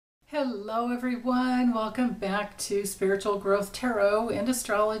Hello everyone, welcome back to Spiritual Growth Tarot and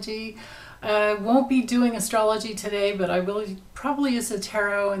Astrology. I won't be doing astrology today, but I will probably use a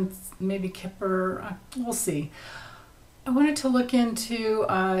tarot and maybe Kipper, we'll see. I wanted to look into,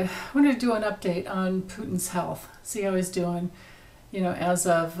 I wanted to do an update on Putin's health, see how he's doing, you know, as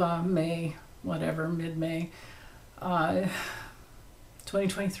of May, whatever, mid-May,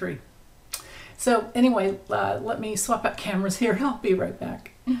 2023. So anyway, let me swap out cameras here. I'll be right back.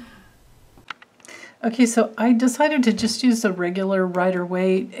 Okay, so I decided to just use the regular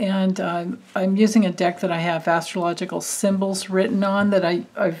Rider-Waite, and I'm using a deck that I have astrological symbols written on that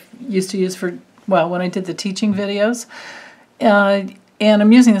I've used to use for, well, when I did the teaching videos. And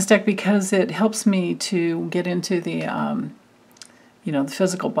I'm using this deck because it helps me to get into the, you know, the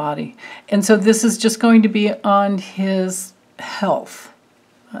physical body. And so this is just going to be on his health.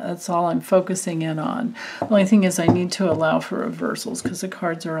 That's all I'm focusing in on. The only thing is I need to allow for reversals because the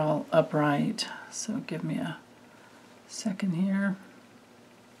cards are all upright. So give me a second here.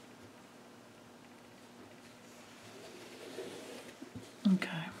 Okay.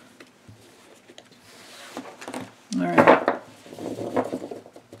 All right.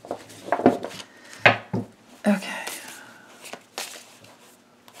 Okay.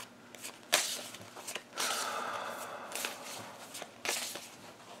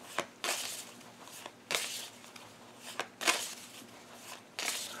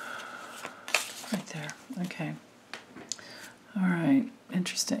 Right there. Okay. All right.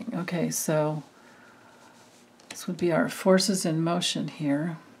 Interesting. Okay, so this would be our forces in motion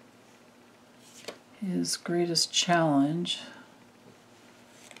here. His greatest challenge.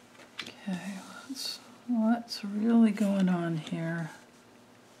 Okay, what's really going on here?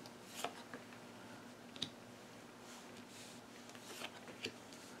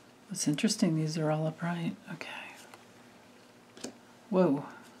 What's interesting, these are all upright. Okay. Whoa.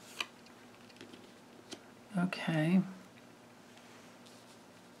 Okay.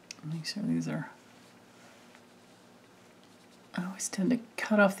 Make sure these are... I always tend to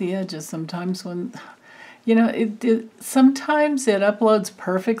cut off the edges sometimes when, you know, sometimes it uploads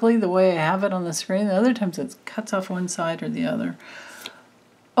perfectly the way I have it on the screen. The other times it cuts off one side or the other.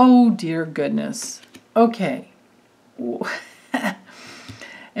 Oh dear goodness. Okay.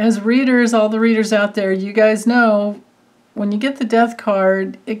 As readers, all the readers out there, you guys know, when you get the Death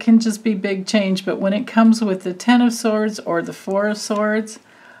card, it can just be big change. But when it comes with the Ten of Swords or the Four of Swords,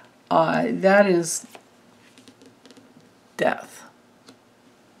 that is death.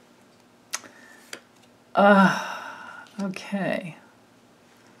 Okay.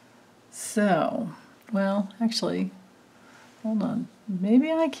 So, well, actually, hold on.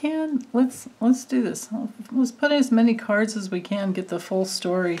 Maybe I can. Let's do this. Let's put as many cards as we can, get the full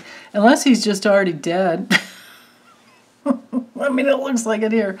story. Unless he's just already dead. I mean, it looks like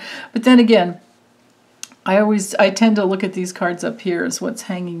it here. But then again, I tend to look at these cards up here as what's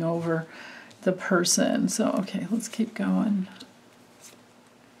hanging over the person. So, okay, let's keep going.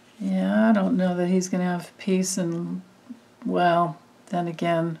 Yeah, I don't know that he's going to have peace. And, well, then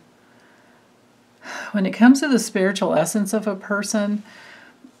again, when it comes to the spiritual essence of a person,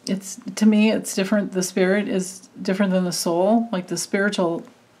 to me, it's different. The spirit is different than the soul. Like the spiritual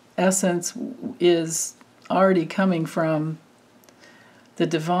essence is already coming from the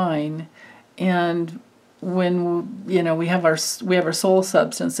divine, and when, you know, we have our soul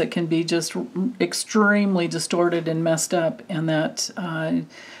substance that can be just extremely distorted and messed up, and that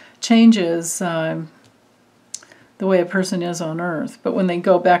changes the way a person is on earth. But when they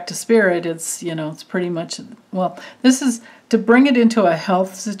go back to spirit, it's, you know, it's pretty much, well, this is to bring it into a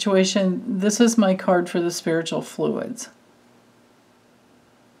health situation. This is my card for the spiritual fluids.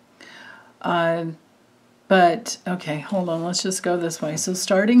 But, okay, hold on, let's just go this way. So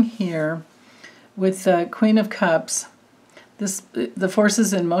starting here with the Queen of Cups, the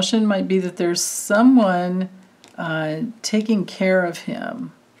forces in motion might be that there's someone taking care of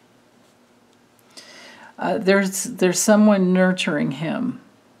him. There's someone nurturing him.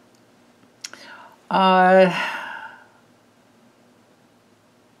 I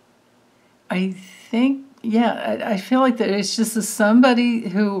think, yeah, I feel like that it's just somebody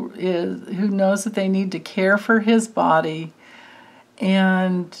who knows that they need to care for his body,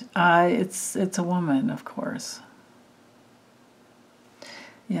 and it's a woman, of course.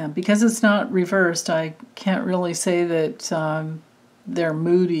 Yeah, because it's not reversed, I can't really say that they're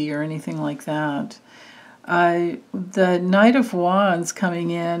moody or anything like that. The Knight of Wands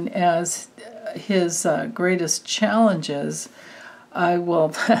coming in as his greatest challenges.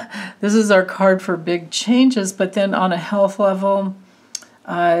 This is our card for big changes, but then on a health level,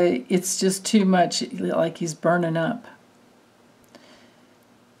 it's just too much, like he's burning up.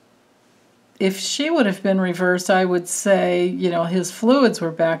 if she would have been reversed, I would say, you know, his fluids were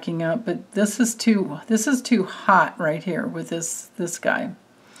backing up, but this is too hot right here with this guy.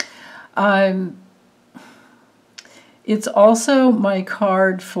 It's also my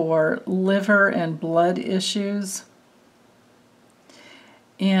card for liver and blood issues.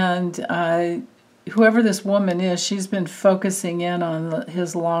 And whoever this woman is, she's been focusing in on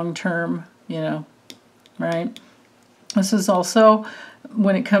his long-term, you know, right? This is also,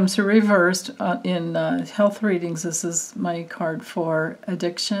 when it comes to reversed in health readings, this is my card for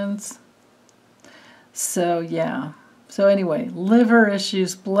addictions. So, yeah. So anyway, liver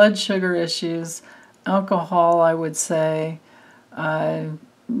issues, blood sugar issues, alcohol, I would say, you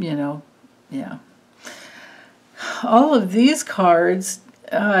know, yeah. All of these cards,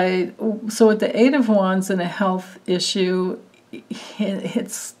 so with the Eight of Wands and a health issue,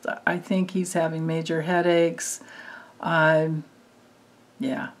 I think he's having major headaches.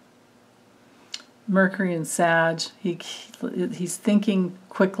 Yeah. Mercury and Sag, he's thinking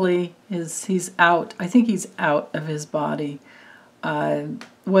quickly. He's out. I think he's out of his body.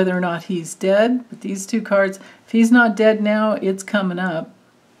 Whether or not he's dead, with these two cards, if he's not dead now, it's coming up.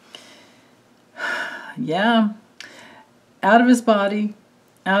 Yeah. Out of his body,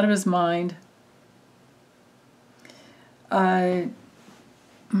 out of his mind.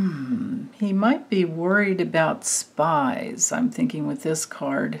 He might be worried about spies, I'm thinking, with this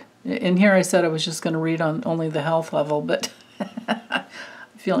card. And here I said I was just going to read on only the health level, but I'm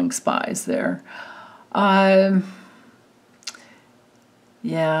feeling spies there.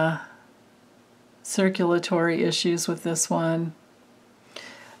 Yeah. Circulatory issues with this one.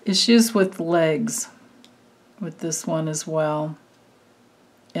 Issues with legs with this one as well.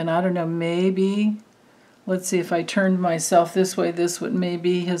 And I don't know, maybe, let's see, if I turned myself this way, this would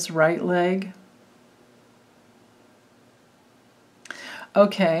maybe his right leg.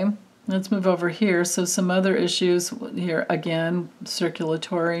 Okay, let's move over here. So some other issues here, again,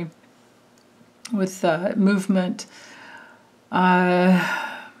 circulatory with movement.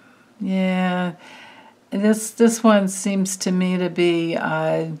 Yeah, this one seems to me to be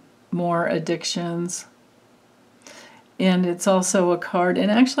more addictions. And it's also a card,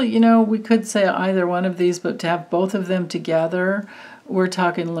 and actually, you know, we could say either one of these, but to have both of them together, we're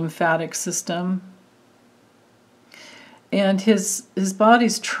talking lymphatic system. And his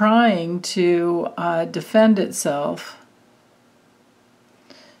body's trying to defend itself.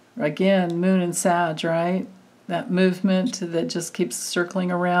 Again, Moon and Sag, right? That movement that just keeps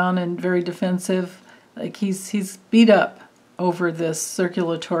circling around and very defensive. Like he's beat up over this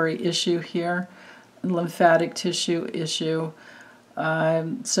circulatory issue here, lymphatic tissue issue.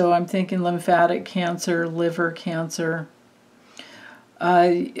 So I'm thinking lymphatic cancer, liver cancer.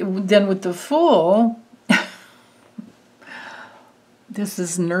 Then with the Fool, this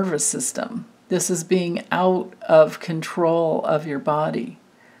is nervous system. This is being out of control of your body.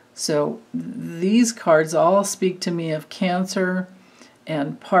 So these cards all speak to me of cancer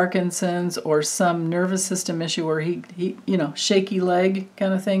and Parkinson's or some nervous system issue where he you know, shaky leg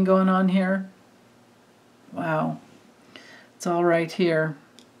kind of thing going on here. Wow. It's all right here.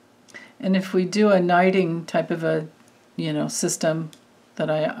 And if we do a knighting type of a, you know, system that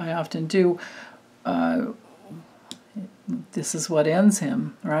I often do, this is what ends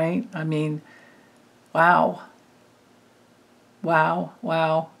him, right? I mean, wow. Wow,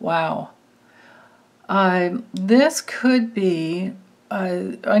 wow, wow. This could be,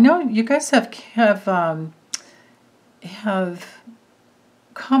 I know you guys have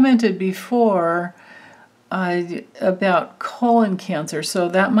commented before about colon cancer, so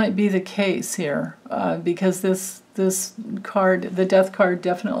that might be the case here, because this card, the death card,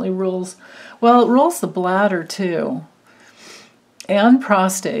 definitely rules, well, it rules the bladder too, and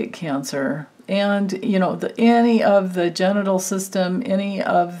prostate cancer, and, you know, any of the genital system, any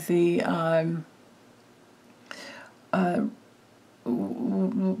of the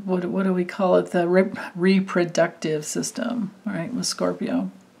what do we call it? The reproductive system, right? With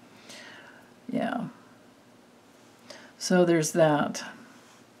Scorpio. Yeah. So there's that.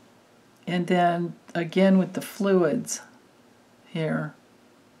 And then again with the fluids here.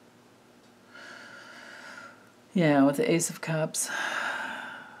 Yeah, with the Ace of Cups.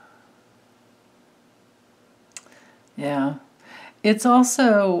 Yeah. It's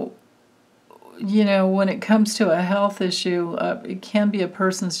also, you know, when it comes to a health issue, it can be a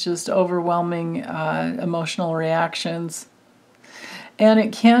person's just overwhelming emotional reactions. And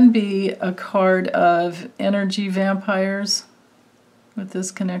it can be a card of energy vampires with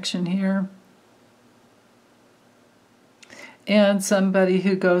this connection here. And somebody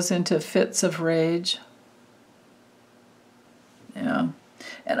who goes into fits of rage. Yeah.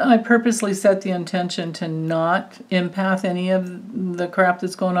 And I purposely set the intention to not empath any of the crap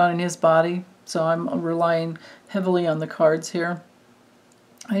that's going on in his body. So I'm relying heavily on the cards here.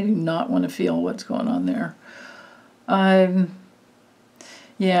 I do not want to feel what's going on there.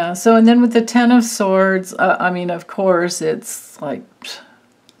 Yeah, so and then with the Ten of Swords, I mean, of course, it's like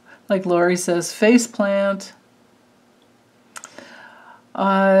Lori says, face plant.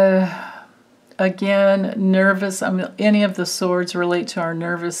 Again, nervous. I mean, any of the swords relate to our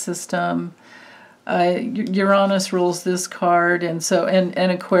nervous system. Uranus rules this card, and so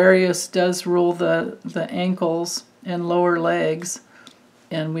and Aquarius does rule the ankles and lower legs,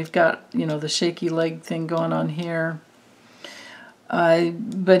 and we've got, you know, the shaky leg thing going on here.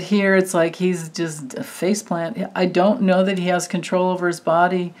 But here it's like he's just a faceplant. I don't know that he has control over his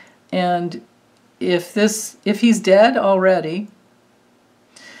body, and if he's dead already,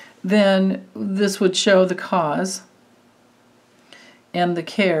 then this would show the cause and the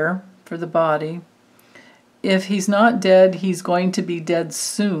care for the body. If he's not dead, he's going to be dead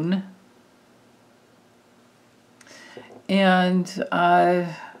soon. And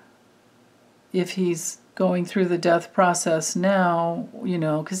if he's going through the death process now, you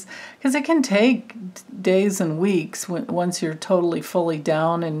know, because it can take days and weeks once you're totally fully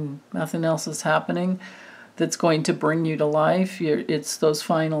down and nothing else is happening that's going to bring you to life. It's those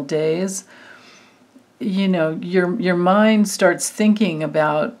final days. You know, your mind starts thinking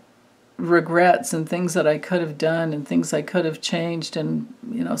about regrets and things that I could have done and things I could have changed, and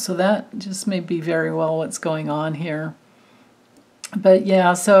you know, so that just may be very well what's going on here. But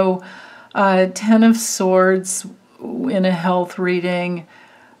yeah, so Ten of Swords in a health reading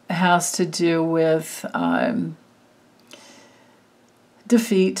has to do with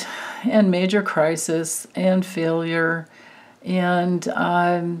defeat and major crisis and failure and,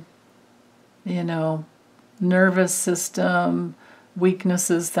 you know, nervous system,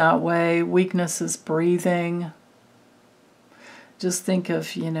 weaknesses that way, weaknesses breathing. Just think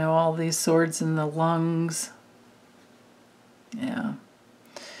of, you know, all these swords in the lungs. Yeah.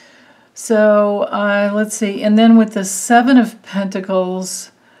 So let's see. And then with the Seven of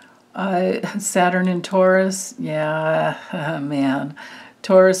Pentacles, Saturn in Taurus. Yeah, man.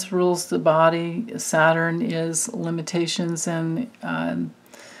 Taurus rules the body. Saturn is limitations and,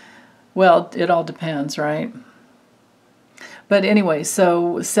 well, it all depends, right? But anyway,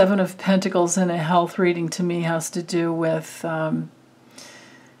 so Seven of Pentacles in a health reading to me has to do with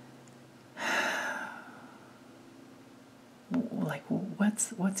like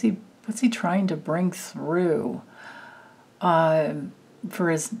what's he trying to bring through for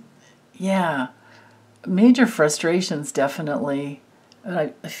his, yeah, major frustrations definitely.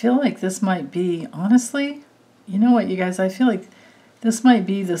 But I feel like this might be, honestly, you know what, you guys, I feel like this might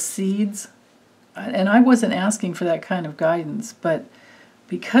be the seeds. And I wasn't asking for that kind of guidance, but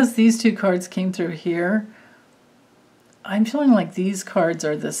because these two cards came through here, I'm feeling like these cards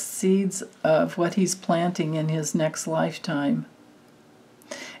are the seeds of what he's planting in his next lifetime.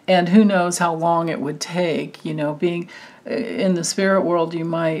 And who knows how long it would take, you know, being in the spirit world, you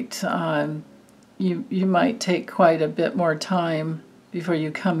might you might take quite a bit more time before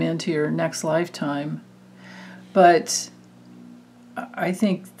you come into your next lifetime. But I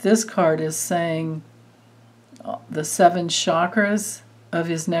think this card is saying the 7 chakras of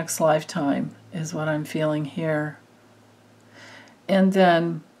his next lifetime is what I'm feeling here. And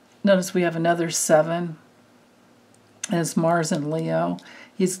then notice we have another 7 as Mars and Leo.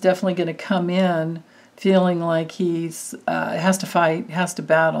 He's definitely going to come in feeling like he's has to fight, has to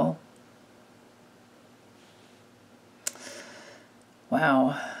battle.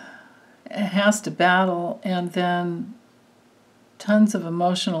 Wow. Has to battle, and then tons of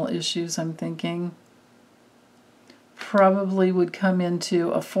emotional issues, I'm thinking. Probably would come into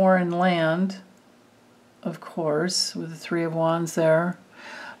a foreign land, of course, with the 3 of Wands there.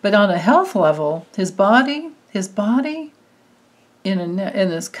 But on a health level, his body in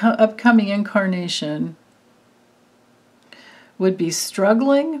this upcoming incarnation would be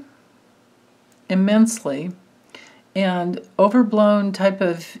struggling immensely, and overblown type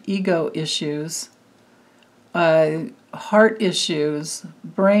of ego issues, heart issues,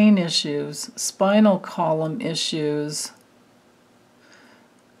 brain issues, spinal column issues,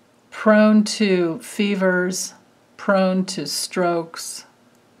 prone to fevers, prone to strokes,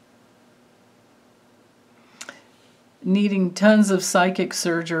 needing tons of psychic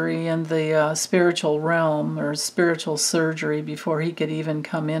surgery in the spiritual realm, or spiritual surgery, before he could even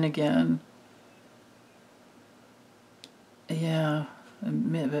come in again. Yeah,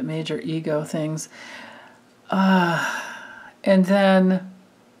 major ego things. And then,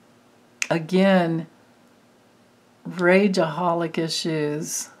 again, rageaholic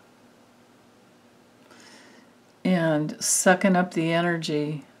issues, and sucking up the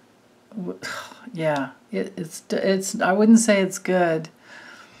energy. Yeah, it's I wouldn't say it's good.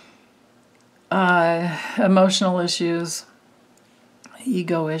 Emotional issues,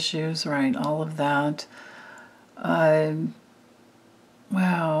 ego issues, right? All of that.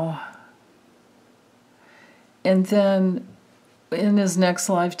 Wow. And then in his next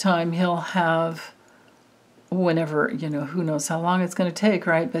lifetime, he'll have, whenever, who knows how long it's going to take,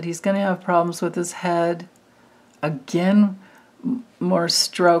 right? But he's going to have problems with his head. Again, more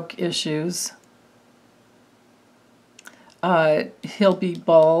stroke issues. He'll be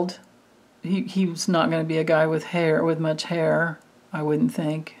bald. He's not going to be a guy with hair, with much hair, I wouldn't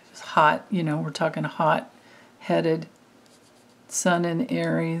think. It's hot, we're talking hot-headed. Sun in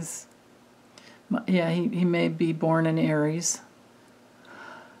Aries. Yeah, he may be born in Aries.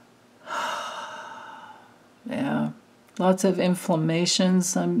 Yeah. Lots of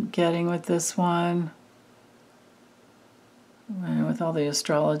inflammations I'm getting with this one. And with all the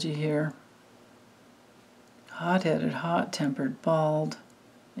astrology here. Hot-headed, hot-tempered, bald.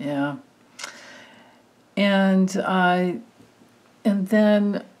 Yeah. And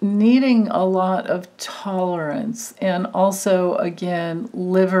then needing a lot of tolerance, and also, again,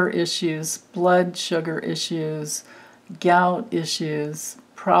 liver issues, blood sugar issues, gout issues,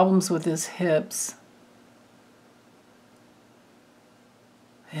 problems with his hips.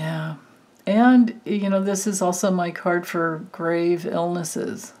 Yeah. And, this is also my card for grave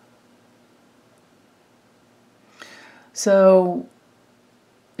illnesses. So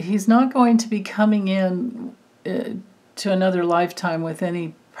he's not going to be coming in to another lifetime with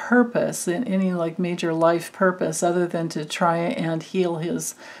any purpose, any major life purpose, other than to try and heal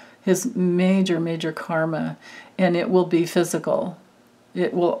his major karma, and it will be physical. He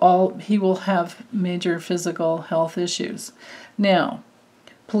will have major physical health issues. Now,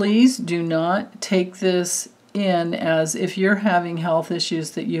 please do not take this in as if you're having health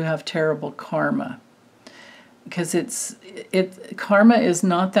issues that you have terrible karma. Because karma is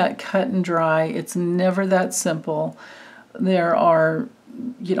not that cut and dry. It's never that simple. There are,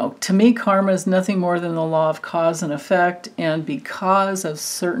 to me, karma is nothing more than the law of cause and effect. And because of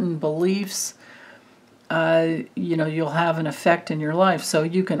certain beliefs, you'll have an effect in your life. So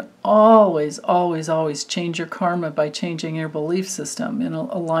you can always, always, always change your karma by changing your belief system and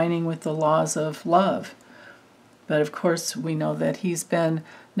aligning with the laws of love. But of course, we know that he's been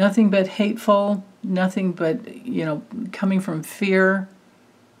nothing but hateful, nothing but, coming from fear,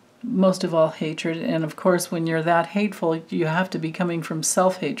 most of all hatred. And of course, when you're that hateful, you have to be coming from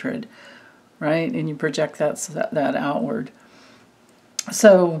self-hatred, right? And you project that outward.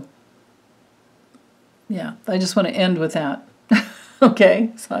 So, yeah, I just want to end with that.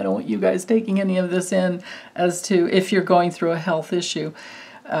 Okay? So I don't want you guys taking any of this in as to if you're going through a health issue,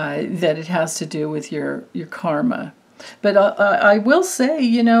 that it has to do with your karma. But I will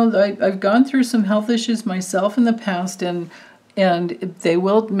say, I've gone through some health issues myself in the past, and they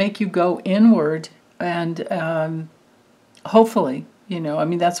will make you go inward, and hopefully,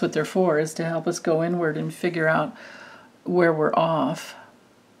 that's what they're for, is to help us go inward and figure out where we're off.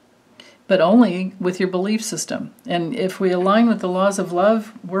 But only with your belief system. And if we align with the laws of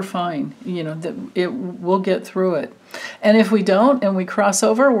love, we're fine. We'll get through it. And if we don't and we cross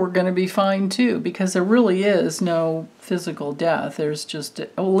over, we're going to be fine too, because there really is no physical death. There's just,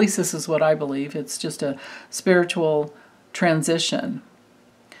 at least this is what I believe, it's just a spiritual transition.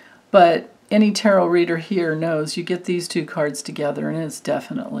 But any tarot reader here knows you get these two cards together and it's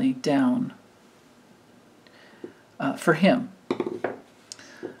definitely down for him.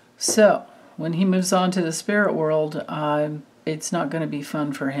 So, when he moves on to the spirit world, it's not going to be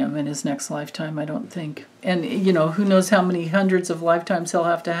fun for him in his next lifetime, I don't think. And, who knows how many hundreds of lifetimes he'll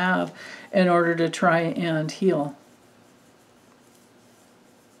have to have in order to try and heal.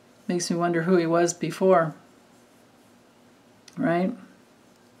 Makes me wonder who he was before. Right?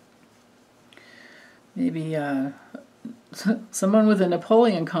 Maybe someone with a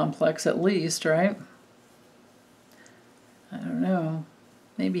Napoleon complex at least, right? I don't know.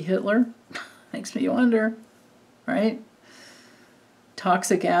 Maybe Hitler? Makes me wonder, right?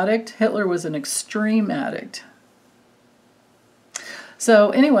 Toxic addict. Hitler was an extreme addict.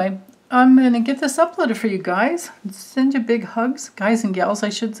 So anyway, I'm going to get this uploaded for you guys. Send you big hugs, guys and gals, I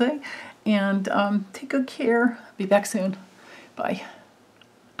should say. And take good care. Be back soon. Bye.